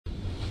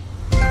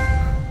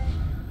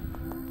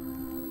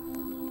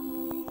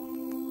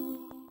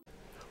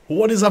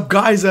What is up,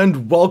 guys,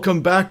 and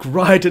welcome back.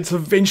 Right, it's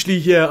eventually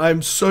here.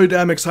 I'm so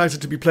damn excited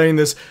to be playing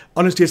this.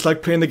 Honestly, it's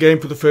like playing the game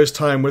for the first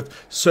time with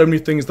so many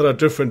things that are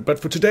different.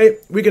 But for today,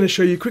 we're going to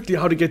show you quickly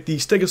how to get the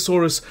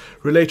Stegosaurus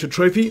related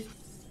trophy.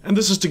 And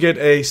this is to get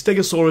a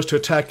Stegosaurus to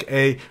attack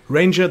a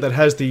ranger that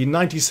has the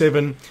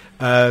 97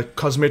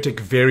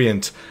 cosmetic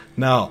variant.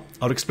 Now,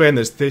 I'll explain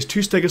this. There's two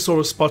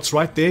Stegosaurus spots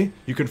right there.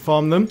 You can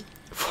farm them.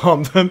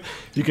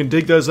 You can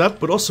dig those up,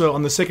 but also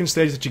on the second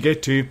stage that you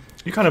get to,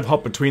 you kind of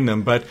hop between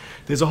them. But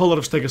there's a whole lot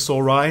of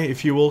Stegosauri,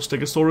 if you will,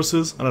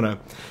 Stegosauruses, I don't know.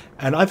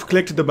 And I've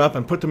collected them up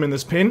and put them in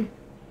this pen,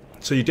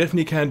 so you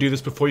definitely can do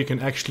this before you can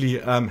actually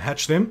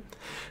hatch them.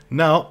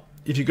 Now,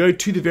 if you go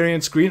to the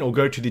variant screen or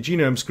go to the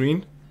genome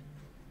screen,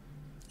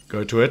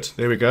 go to it,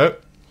 there we go.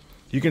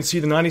 You can see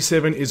the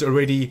 97 is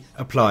already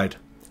applied.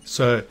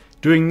 So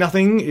doing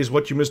nothing is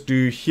what you must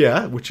do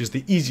here, which is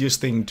the easiest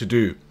thing to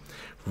do.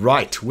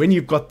 Right, when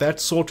you've got that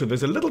sorted,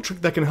 there's a little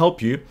trick that can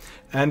help you,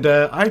 and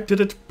I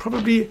did it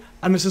probably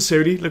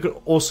unnecessarily. Look at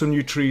awesome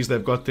new trees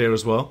they've got there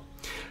as well.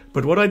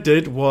 But what I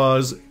did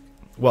was,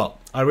 well,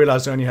 I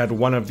realized I only had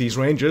one of these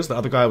rangers. The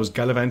other guy was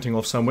gallivanting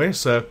off somewhere,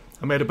 so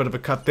I made a bit of a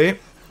cut there.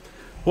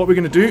 What we're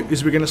going to do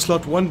is we're going to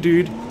slot one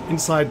dude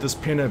inside this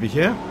pen over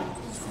here.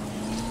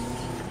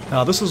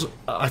 Now this was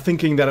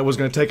thinking that it was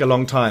going to take a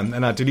long time,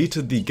 and I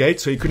deleted the gate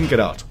so he couldn't get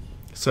out.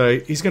 So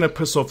he's going to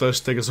piss off those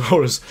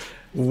Stegosaurus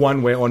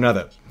one way or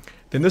another.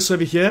 Then this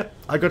over here,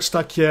 I got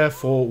stuck here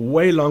for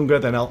way longer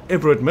than I'll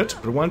ever admit,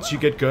 but once you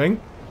get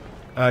going,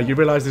 you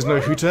realize there's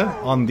no hooter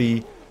on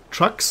the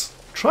trucks,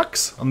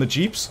 on the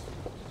jeeps,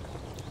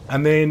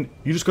 and then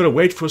you just got to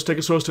wait for a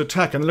Stegosaurus to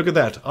attack. And look at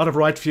that, out of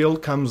right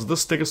field comes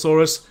this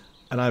Stegosaurus,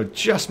 and I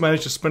just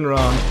managed to spin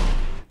around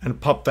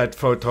and pop that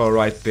photo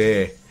right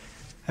there.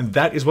 And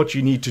that is what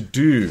you need to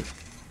do.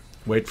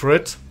 Wait for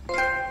it.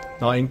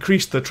 Now I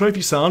increased the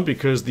trophy sound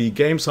because the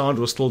game sound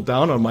was still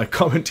down on my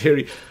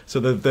commentary, so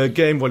that the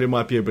game volume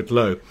might be a bit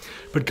low.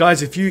 But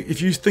guys, if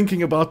you're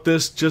thinking about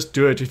this, just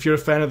do it. If you're a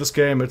fan of this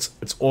game, it's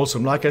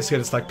awesome. Like I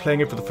said, it's like playing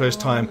it for the first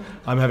time.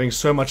 I'm having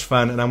so much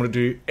fun, and I'm going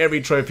to do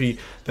every trophy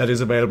that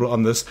is available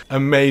on this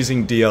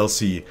amazing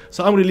DLC.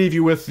 So I'm going to leave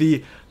you with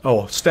the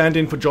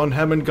stand-in for John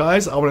Hammond,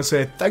 guys. I want to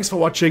say thanks for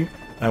watching,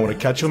 and I want to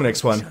catch you on the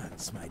next one.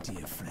 My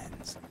dear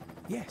friends.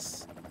 Yes.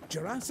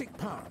 Jurassic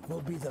Park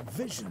will be the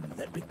vision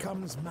that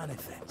becomes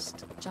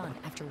manifest. John,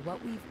 after what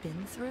we've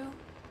been through,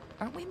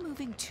 aren't we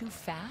moving too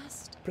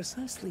fast?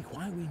 Precisely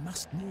why we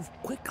must move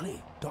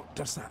quickly,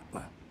 Dr.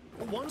 Sattler.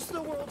 Once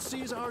the world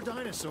sees our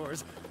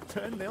dinosaurs,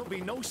 then there'll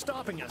be no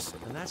stopping us.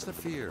 And that's the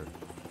fear,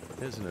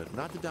 isn't it?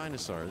 Not the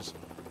dinosaurs,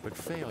 but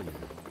failure.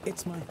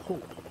 It's my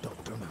hope,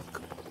 Dr.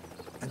 Malcolm.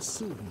 And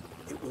soon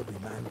it will be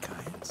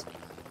mankind's.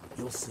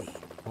 You'll see.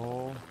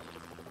 Oh,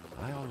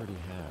 I already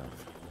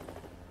have.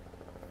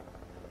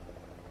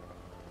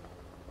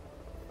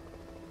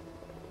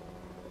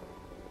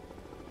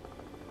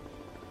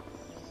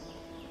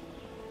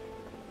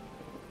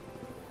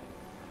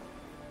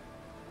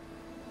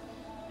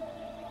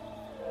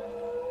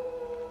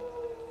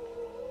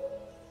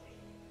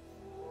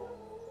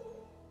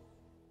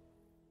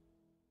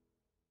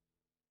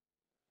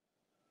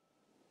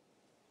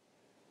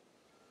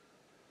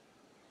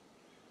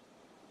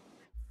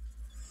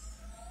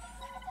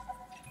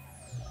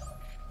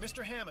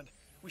 Mr. Hammond,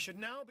 we should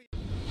now be...